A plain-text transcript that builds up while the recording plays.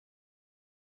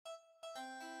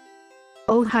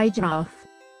Oh hi Giraffe.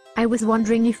 I was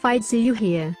wondering if I'd see you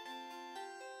here.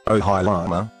 Oh hi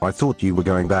Llama, I thought you were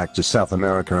going back to South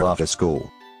America after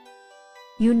school.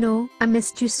 You know, I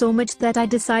missed you so much that I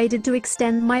decided to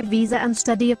extend my visa and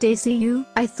study at ACU.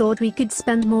 I thought we could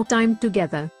spend more time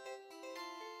together.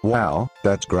 Wow,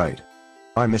 that's great.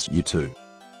 I miss you too.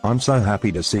 I'm so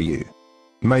happy to see you.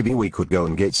 Maybe we could go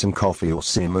and get some coffee or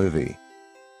see a movie.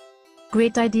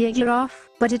 Great idea Giraffe,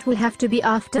 but it will have to be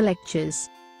after lectures.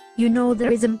 You know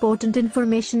there is important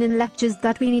information in lectures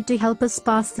that we need to help us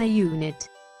pass the unit.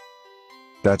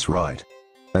 That's right.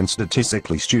 And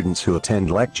statistically students who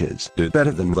attend lectures do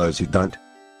better than those who don't.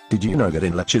 Did you know that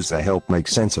in lectures they help make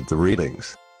sense of the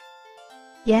readings?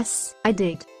 Yes, I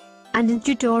did. And in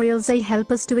tutorials they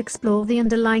help us to explore the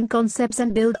underlying concepts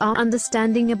and build our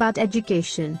understanding about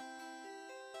education.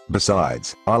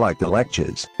 Besides, I like the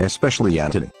lectures, especially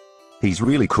Anthony. He's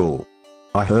really cool.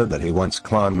 I heard that he once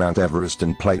climbed Mount Everest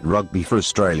and played rugby for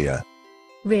Australia.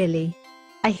 Really?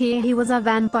 I hear he was a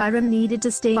vampire and needed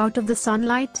to stay out of the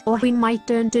sunlight or he might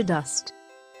turn to dust.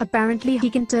 Apparently he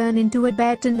can turn into a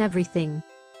bat and everything.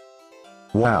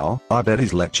 Wow, I bet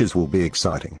his lectures will be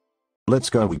exciting. Let's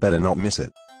go, we better not miss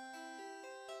it.